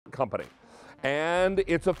company. And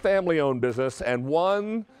it's a family-owned business, and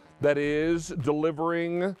one that is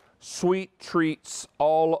delivering sweet treats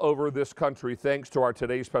all over this country thanks to our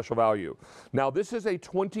today's special value. Now, this is a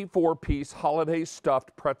 24-piece holiday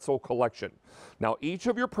stuffed pretzel collection. Now, each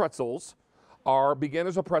of your pretzels begin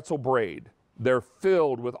as a pretzel braid. They're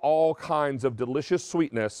filled with all kinds of delicious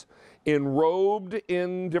sweetness, enrobed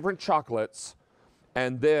in different chocolates,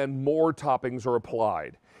 and then more toppings are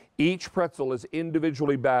applied. Each pretzel is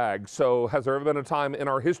individually bagged, so has there ever been a time in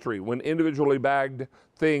our history when individually bagged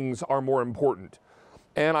things are more important?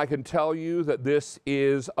 And I can tell you that this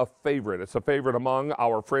is a favorite. It's a favorite among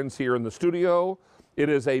our friends here in the studio. It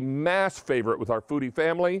is a mass favorite with our foodie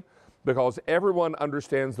family because everyone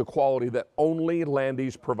understands the quality that only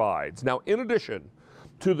Landies provides. Now, in addition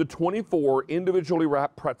to the 24 individually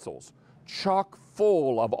wrapped pretzels, chock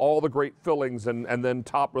full of all the great fillings and then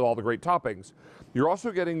topped with all the great toppings, you're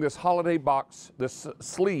also getting this holiday box, this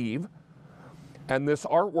sleeve, and this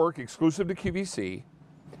artwork exclusive to QVC.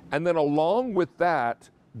 And then along with that,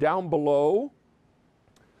 down below,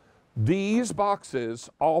 these boxes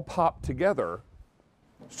all pop together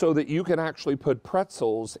so that you can actually put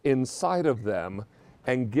pretzels inside of them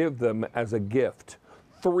and give them as a gift.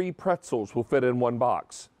 3 pretzels will fit in one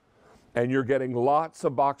box. And you're getting lots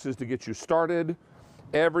of boxes to get you started.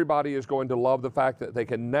 Everybody is going to love the fact that they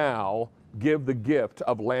can now give the gift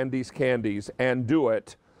of Landies Candies and do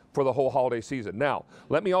it for the whole holiday season. Now,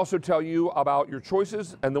 let me also tell you about your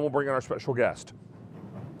choices, and then we'll bring in our special guest.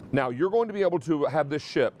 Now, you're going to be able to have this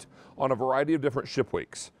shipped on a variety of different ship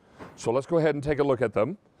weeks. So let's go ahead and take a look at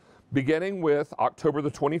them. Beginning with October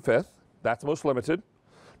the 25th, that's most limited,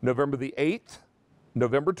 November the 8th,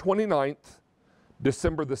 November 29th,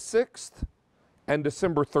 December the 6th, and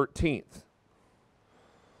December 13th.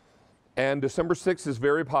 And December 6th is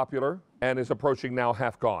very popular and is approaching now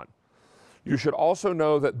half gone. You should also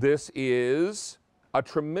know that this is a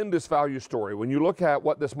tremendous value story. When you look at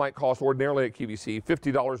what this might cost ordinarily at QVC,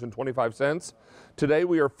 $50.25. Today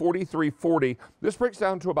we are $43.40. This breaks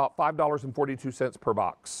down to about $5.42 per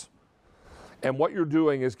box. And what you're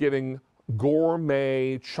doing is giving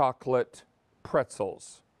gourmet chocolate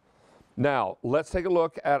pretzels. Now, let's take a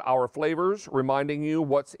look at our flavors, reminding you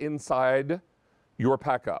what's inside your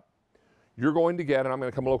pack up. You're going to get, and I'm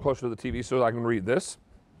going to come a little closer to the TV so that I can read this.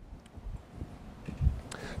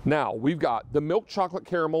 Now, we've got the milk chocolate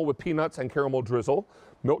caramel with peanuts and caramel drizzle,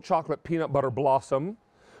 milk chocolate peanut butter blossom.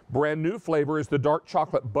 Brand new flavor is the dark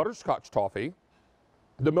chocolate butterscotch toffee,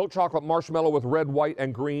 the milk chocolate marshmallow with red, white,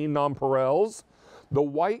 and green nonpareils, the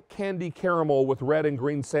white candy caramel with red and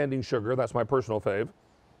green sanding sugar, that's my personal fave,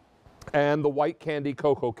 and the white candy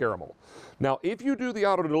cocoa caramel. Now, if you do the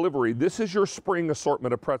auto delivery, this is your spring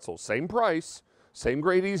assortment of pretzels. Same price, same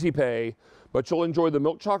great easy pay, but you'll enjoy the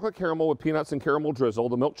milk chocolate caramel with peanuts and caramel drizzle,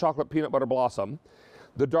 the milk chocolate peanut butter blossom,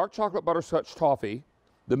 the dark chocolate butterscotch toffee,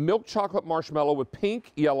 the milk chocolate marshmallow with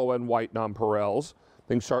pink, yellow, and white nonpareils.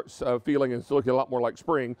 Things start feeling and looking a lot more like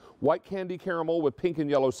spring. White candy caramel with pink and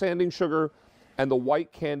yellow sanding sugar, and the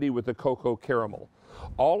white candy with the cocoa caramel.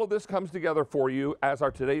 All of this comes together for you as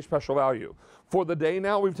our today's special value. For the day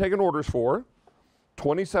now, we've taken orders for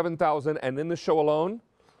 27,000, and in the show alone,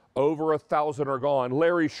 over 1,000 are gone.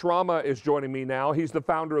 Larry Shrama is joining me now. He's the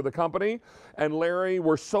founder of the company. And Larry,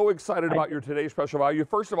 we're so excited about your today's special value.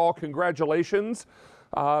 First of all, congratulations.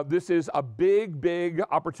 This is a big, big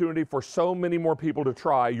opportunity for so many more people to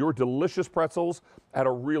try your delicious pretzels at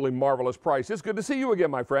a really marvelous price. It's good to see you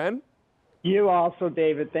again, my friend. You also,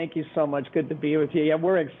 David. Thank you so much. Good to be with you. Yeah,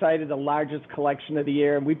 we're excited. The largest collection of the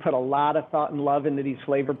year, and we put a lot of thought and love into these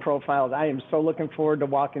flavor profiles. I am so looking forward to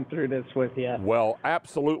walking through this with you. Well,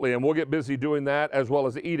 absolutely, and we'll get busy doing that as well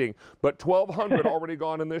as eating. But 1,200 already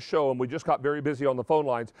gone in this show, and we just got very busy on the phone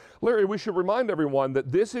lines. Larry, we should remind everyone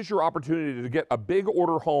that this is your opportunity to get a big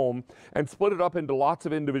order home and split it up into lots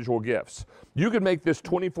of individual gifts. You can make this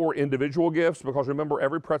 24 individual gifts because remember,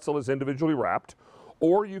 every pretzel is individually wrapped.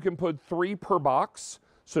 Or you can put 3 per box.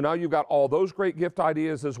 So now you've got all those great gift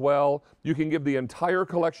ideas as well. You can give the entire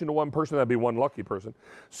collection to one person. That'd be one lucky person.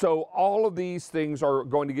 So all of these things are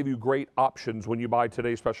going to give you great options when you buy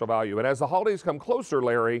today's special value. And as the holidays come closer,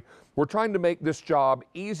 Larry, we're trying to make this job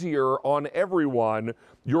easier on everyone.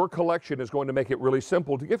 Your collection is going to make it really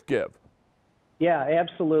simple to give. Yeah,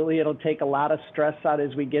 absolutely. It'll take a lot of stress out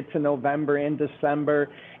as we get to November and December.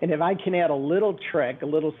 And if I can add a little trick, a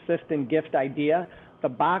little system gift idea, the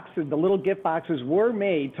boxes, the little gift boxes were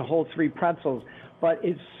made to hold 3 pretzels, but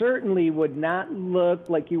it certainly would not look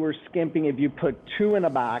like you were skimping if you put 2 in a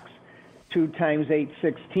box 2 times 8,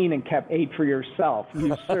 16, and kept 8 for yourself.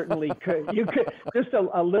 You certainly could. You could just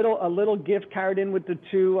a little gift card in with the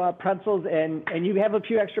 2 pretzels, and you have a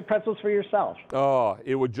few extra pretzels for yourself. Oh,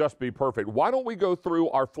 it would just be perfect. Why don't we go through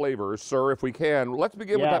our flavors, sir, if we can? Let's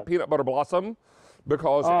begin with that peanut butter blossom,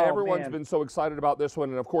 because everyone's been so excited about this one,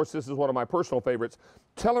 and of course this is one of my personal favorites.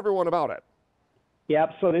 Tell everyone about it.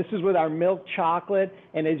 Yep, so this is with our milk chocolate,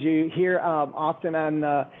 and as you hear often on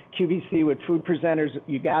QVC with food presenters,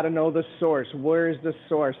 you got to know the source. Where is the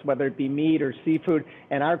source, whether it be meat or seafood?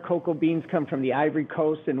 And our cocoa beans come from the Ivory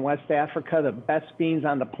Coast in West Africa, the best beans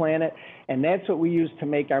on the planet, and that's what we use to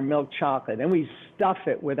make our milk chocolate. And we stuff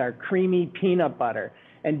it with our creamy peanut butter.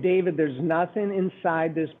 And David, there's nothing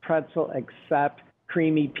inside this pretzel except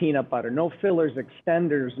creamy peanut butter. No fillers,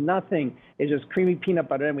 extenders, nothing. It's just creamy peanut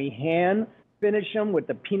butter, and we hand finish them with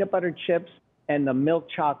the peanut butter chips and the milk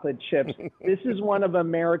chocolate chips. This is one of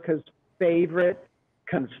America's favorite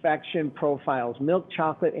confection profiles, milk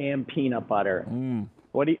chocolate and peanut butter.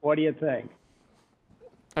 What do you think?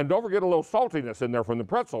 And don't forget a little saltiness in there from the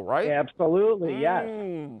pretzel, right? Absolutely, yes.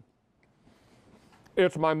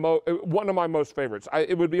 It's one of my most favorites.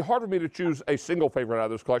 It would be hard for me to choose a single favorite out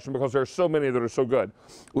of this collection because there's so many that are so good.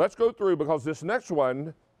 Let's go through, because this next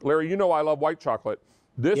one, Larry, you know I love white chocolate.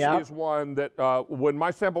 This is one that, when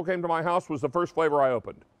my sample came to my house, was the first flavor I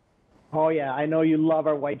opened. Oh, yeah, I know you love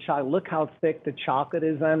our white chocolate. Look how thick the chocolate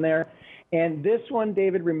is on there. And this one,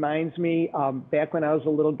 David, reminds me back when I was a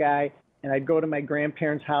little guy, and I'd go to my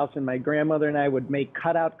grandparents' house, and my grandmother and I would make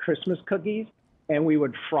cutout Christmas cookies, and we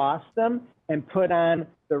would frost them and put on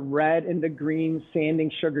the red and the green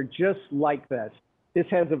sanding sugar just like this. This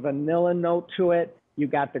has a vanilla note to it. You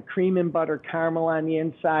got the cream and butter caramel on the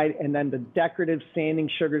inside, and then the decorative sanding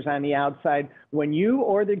sugars on the outside. When you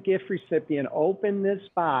or the gift recipient open this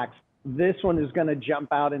box, this one is going to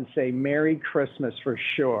jump out and say Merry Christmas for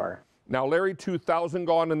sure. Now, Larry, 2,000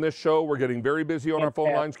 gone in this show. We're getting very busy on our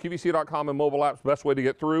phone lines. QVC.com and mobile apps, best way to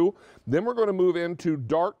get through. Then we're going to move into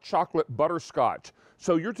dark chocolate butterscotch.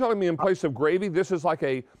 So you're telling me in place of gravy, this is like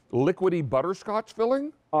a liquidy butterscotch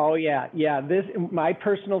filling? Oh, yeah. This, my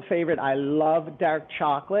personal favorite. I love dark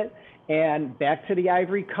chocolate. And back to the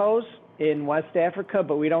Ivory Coast in West Africa,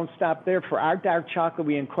 but we don't stop there. For our dark chocolate,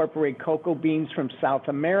 we incorporate cocoa beans from South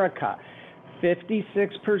America.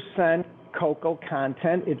 56% cocoa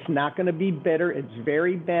content. It's not going to be bitter. It's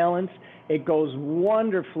very balanced. It goes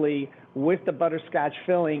wonderfully with the butterscotch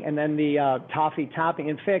filling and then the toffee topping.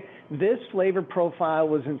 In fact, this flavor profile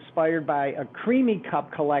was inspired by a creamy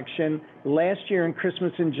cup collection last year in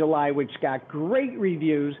Christmas in July, which got great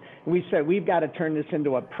reviews. We said, we've got to turn this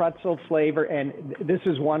into a pretzel flavor, and this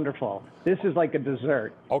is wonderful. This is like a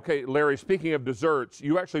dessert. Okay, Larry, speaking of desserts,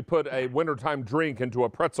 you actually put a wintertime drink into a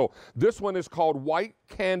pretzel. This one is called White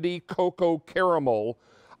Candy Cocoa Caramel.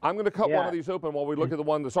 I'm going to cut one of these open while we look at the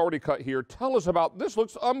one that's already cut here. Tell us about this.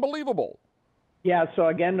 Looks unbelievable. Yeah, so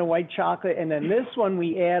again, the white chocolate, and then this one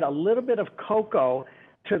we add a little bit of cocoa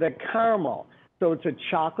to the caramel. So it's a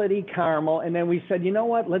chocolatey caramel, and then we said, you know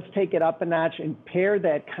what, let's take it up a notch and pair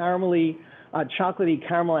that chocolatey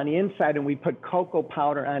caramel on the inside, and we put cocoa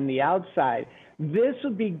powder on the outside. This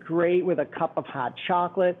would be great with a cup of hot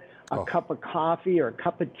chocolate, a cup of coffee, or a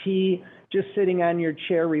cup of tea, just sitting on your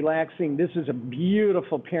chair relaxing. This is a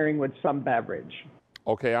beautiful pairing with some beverage.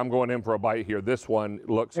 Okay, I'm going in for a bite here. This one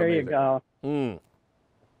looks amazing. There you go.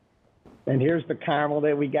 And here's the caramel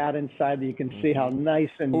that we got inside that you can see how nice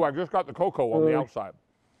and... Oh, I just got the cocoa on the outside.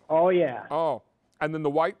 Oh, yeah. Oh, and then the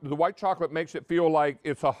white chocolate makes it feel like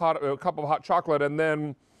it's a cup of hot chocolate, and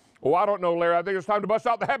then, oh, I don't know, Larry, I think it's time to bust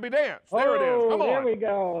out the happy dance. There it is. Come on. There we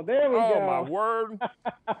go. There we go. Oh, my word.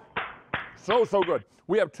 So good.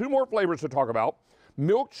 We have 2 more flavors to talk about.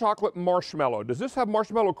 Milk chocolate marshmallow. Does this have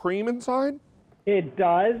marshmallow cream inside? It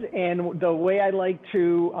does, and the way I like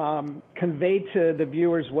to convey to the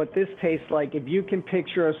viewers what this tastes like, if you can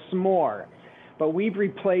picture a s'more, but we've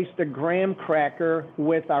replaced the graham cracker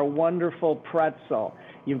with our wonderful pretzel.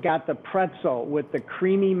 You've got the pretzel with the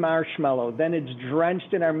creamy marshmallow, then it's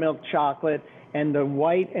drenched in our milk chocolate, and the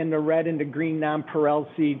white and the red and the green nonpareil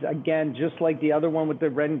seeds, again, just like the other one with the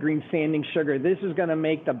red and green sanding sugar. This is going to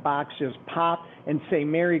make the box just pop and say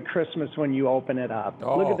Merry Christmas when you open it up.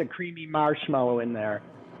 Oh. Look at the creamy marshmallow in there.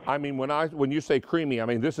 I mean, when you say creamy, I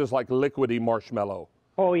mean, this is like liquidy marshmallow.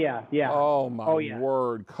 Oh, yeah. Oh, my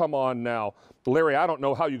word. Come on now. Larry, I don't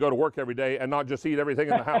know how you go to work every day and not just eat everything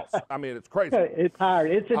in the house. I mean, it's crazy. It's hard.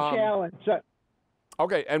 It's a challenge.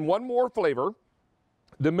 Okay, and one more flavor.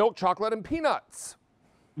 The milk chocolate and peanuts.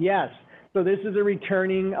 Yes. So this is a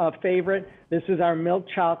returning favorite. This is our milk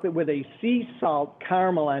chocolate with a sea salt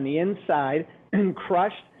caramel on the inside and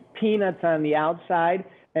crushed peanuts on the outside.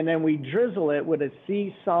 and then we drizzle it with a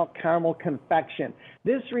sea salt caramel confection.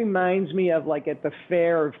 This reminds me of like at the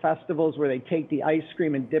fair or festivals where they take the ice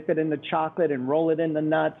cream and dip it in the chocolate and roll it in the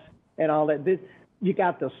nuts and all that. You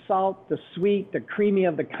got the salt, the sweet, the creamy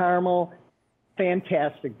of the caramel.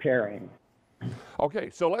 Fantastic pairing.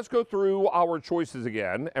 Okay, so let's go through our choices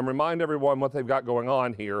again and remind everyone what they've got going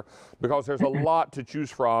on here, because there's a lot to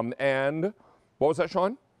choose from. And what was that,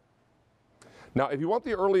 Sean? Now, if you want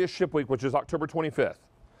the earliest ship week, which is October 25th,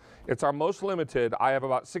 it's our most limited. I have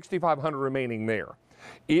about 6,500 remaining there.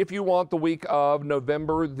 If you want the week of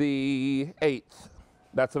November the 8th,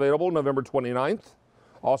 that's available. November 29th,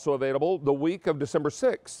 also available. The week of December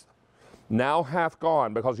 6th, now half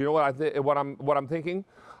gone, because you know what I'm thinking?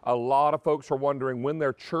 A lot of folks are wondering when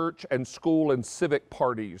their church and school and civic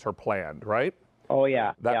parties are planned, right? Oh,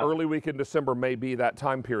 yeah. That early week in December may be that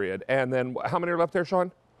time period. And then how many are left there,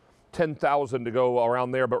 Sean? 10,000 to go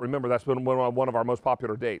around there. But remember, that's been one of our most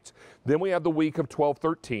popular dates. Then we have the week of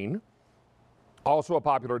 12/13, also a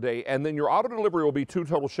popular day. And then your auto delivery will be 2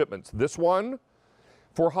 total shipments. This one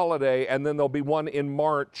for holiday, and then there'll be one in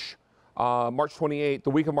March, March 28th, the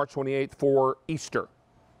week of March 28th for Easter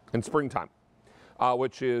in springtime.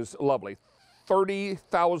 Which is lovely.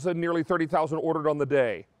 30,000, nearly 30,000 ordered on the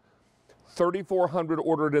day. 3,400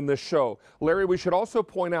 ordered in this show. Larry, we should also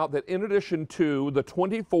point out that in addition to the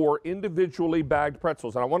 24 individually bagged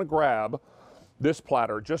pretzels, and I want to grab this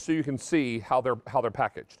platter just so you can see how they're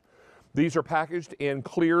packaged. These are packaged in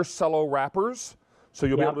clear cello wrappers, so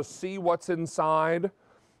you'll be able to see what's inside.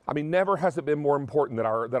 I mean, never has it been more important that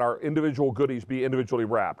our individual goodies be individually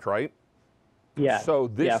wrapped, right? Yeah. So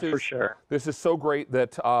this is for sure. This is so great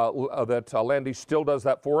that Landies still does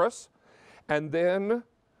that for us. And then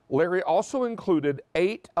Larry also included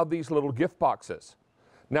 8 of these little gift boxes.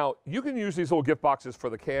 Now, you can use these little gift boxes for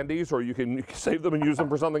the candies, or you can save them and use them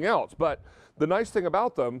for something else. But the nice thing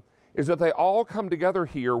about them is that they all come together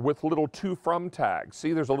here with little to from tags.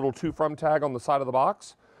 See, there's a little to from tag on the side of the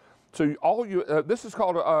box. So this is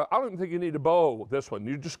called, I don't even think you need to bow this one.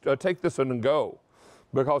 You just take this one and go,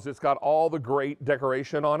 because it's got all the great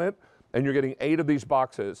decoration on it, and you're getting 8 of these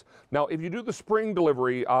boxes. Now, if you do the spring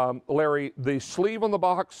delivery, Larry, the sleeve on the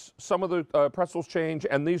box, some of the pretzels change,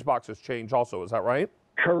 and these boxes change also. Is that right?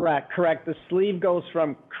 Correct. The sleeve goes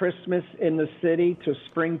from Christmas in the city to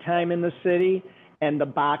springtime in the city, and the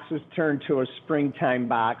boxes turn to a springtime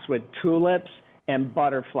box with tulips and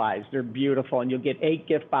butterflies. They're beautiful, and you'll get 8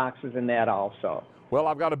 gift boxes in that also. Well,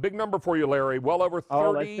 I've got a big number for you, Larry. Well over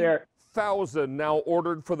 30,000 now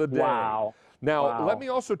ordered for the day. Wow. Now, let me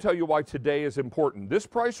also tell you why today is important. This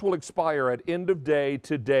price will expire at end of day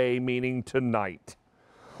today, meaning tonight.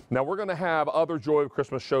 Now, we're going to have other Joy of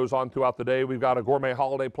Christmas shows on throughout the day. We've got a gourmet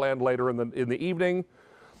holiday planned later in the evening,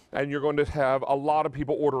 and you're going to have a lot of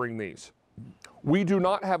people ordering these. We do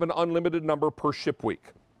not have an unlimited number per ship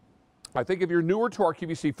week. I think if you're newer to our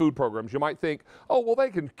QVC food programs, you might think, oh, well, they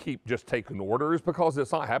can keep just taking orders because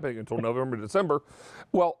it's not happening until November, December.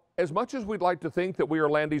 Well, as much as we'd like to think that we are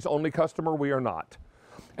Landies' only customer, we are not.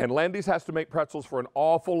 And Landies has to make pretzels for an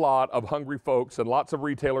awful lot of hungry folks and lots of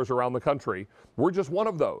retailers around the country. We're just one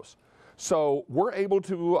of those. So we're able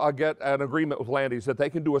to get an agreement with Landies that they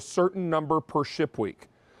can do a certain number per ship week.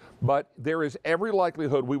 But there is every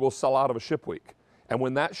likelihood we will sell out of a ship week. And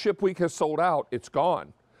when that ship week has sold out, it's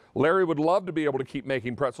gone. Larry would love to be able to keep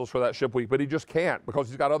making pretzels for that ship week, but he just can't because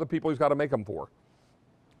he's got other people he's got to make them for.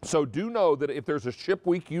 So do know that if there's a ship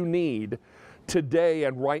week you need, today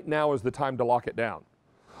and right now is the time to lock it down.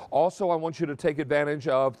 Also, I want you to take advantage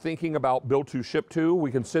of thinking about bill to ship to.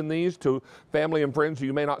 We can send these to family and friends who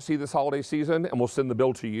you may not see this holiday season, and we'll send the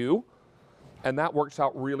bill to you. And that works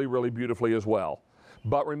out really, really beautifully as well.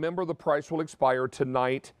 But remember, the price will expire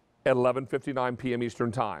tonight at 11:59 p.m.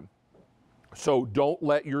 Eastern Time. So don't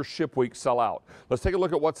let your ship week sell out. Let's take a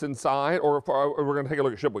look at what's inside, or we're going to take a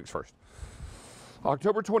look at ship weeks first.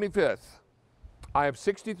 October 25th, I have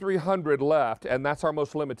 6,300 left, and that's our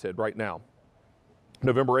most limited right now.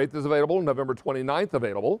 November 8th is available, November 29th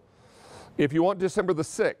available. If you want December the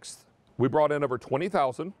 6th, we brought in over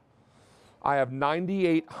 20,000. I have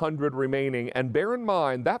 9,800 remaining, and bear in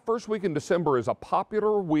mind that first week in December is a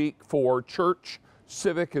popular week for church,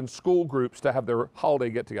 civic, and school groups to have their holiday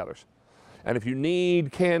get-togethers. And if you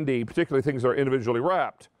need candy, particularly things that are individually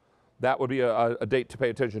wrapped, that would be a date to pay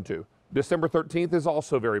attention to. December 13th is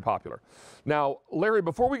also very popular. Now, Larry,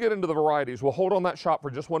 before we get into the varieties, we'll hold on that shop for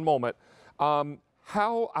just one moment.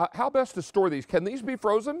 How best to store these? Can these be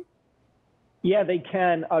frozen? Yeah, they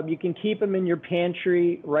can. You can keep them in your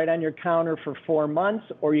pantry right on your counter for 4 months,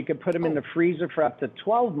 or you can put them in the freezer for up to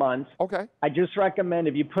 12 months. Okay. I just recommend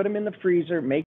if you put them in the freezer, make